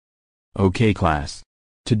Okay class.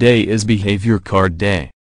 Today is behavior card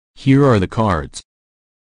day. Here are the cards.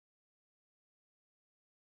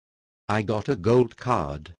 I got a gold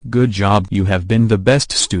card. Good job, you have been the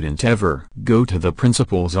best student ever. Go to the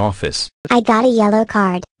principal's office. I got a yellow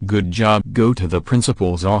card. Good job, go to the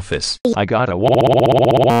principal's office. I got a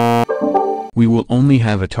We will only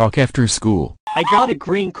have a talk after school. I got a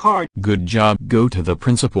green card. Good job, go to the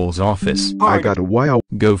principal's office. I got a wow.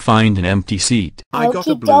 Go find an empty seat. I got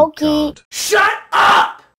a Okie blue dokie. card. Shut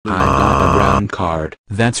up! I got a brown card.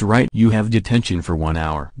 That's right, you have detention for 1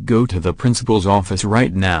 hour. Go to the principal's office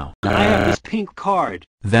right now. I have this pink card.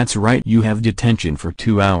 That's right, you have detention for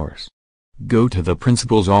 2 hours. Go to the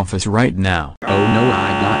principal's office right now. Oh no,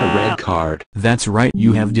 I got a red card. That's right,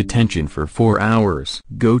 you have detention for 4 hours.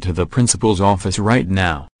 Go to the principal's office right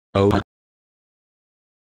now. Oh.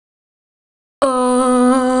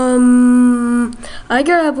 I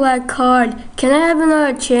got a black card. Can I have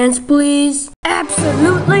another chance, please?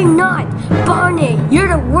 Absolutely not! Barney, you're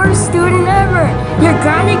the worst student ever! You're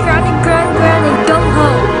grounded, go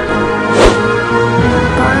home!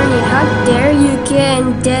 Barney, how dare you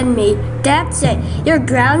get dead me? That's it! You're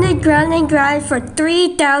grounded for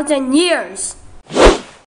 3,000 years!